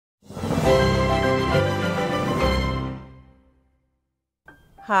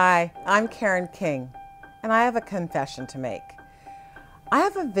Hi, I'm Karen King, and I have a confession to make. I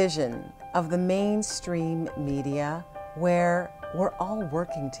have a vision of the mainstream media where we're all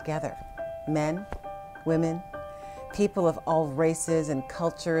working together. Men, women, people of all races and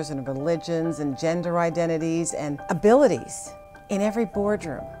cultures and religions and gender identities and abilities in every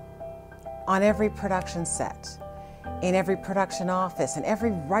boardroom, on every production set, in every production office, in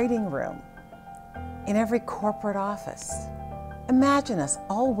every writing room, in every corporate office. Imagine us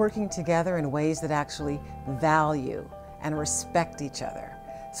all working together in ways that actually value and respect each other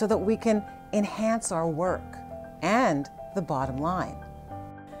so that we can enhance our work and the bottom line.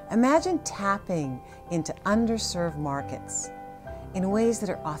 Imagine tapping into underserved markets in ways that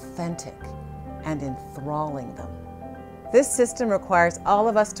are authentic and enthralling them. This system requires all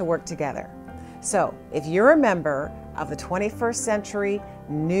of us to work together. So if you're a member of the 21st century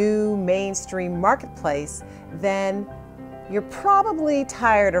new mainstream marketplace, then you're probably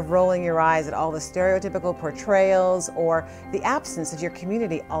tired of rolling your eyes at all the stereotypical portrayals or the absence of your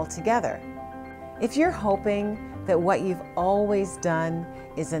community altogether. If you're hoping that what you've always done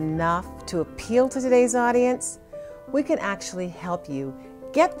is enough to appeal to today's audience, we can actually help you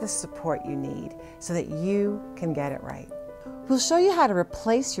get the support you need so that you can get it right. We'll show you how to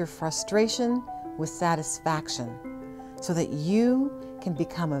replace your frustration with satisfaction so that you can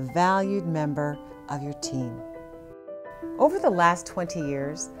become a valued member of your team. Over the last 20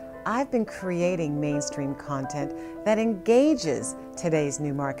 years, I've been creating mainstream content that engages today's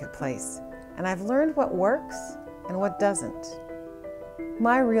new marketplace, and I've learned what works and what doesn't.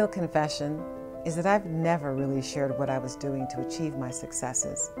 My real confession is that I've never really shared what I was doing to achieve my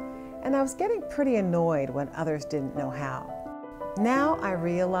successes, and I was getting pretty annoyed when others didn't know how. Now I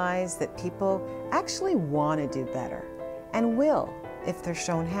realize that people actually want to do better and will if they're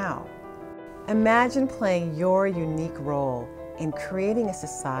shown how. Imagine playing your unique role in creating a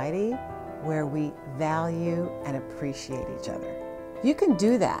society where we value and appreciate each other. You can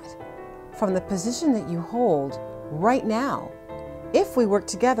do that from the position that you hold right now if we work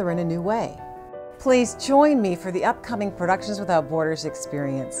together in a new way. Please join me for the upcoming Productions Without Borders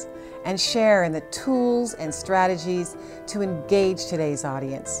experience and share in the tools and strategies to engage today's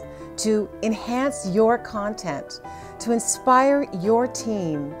audience, to enhance your content, to inspire your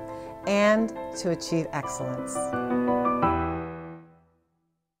team, and to achieve excellence.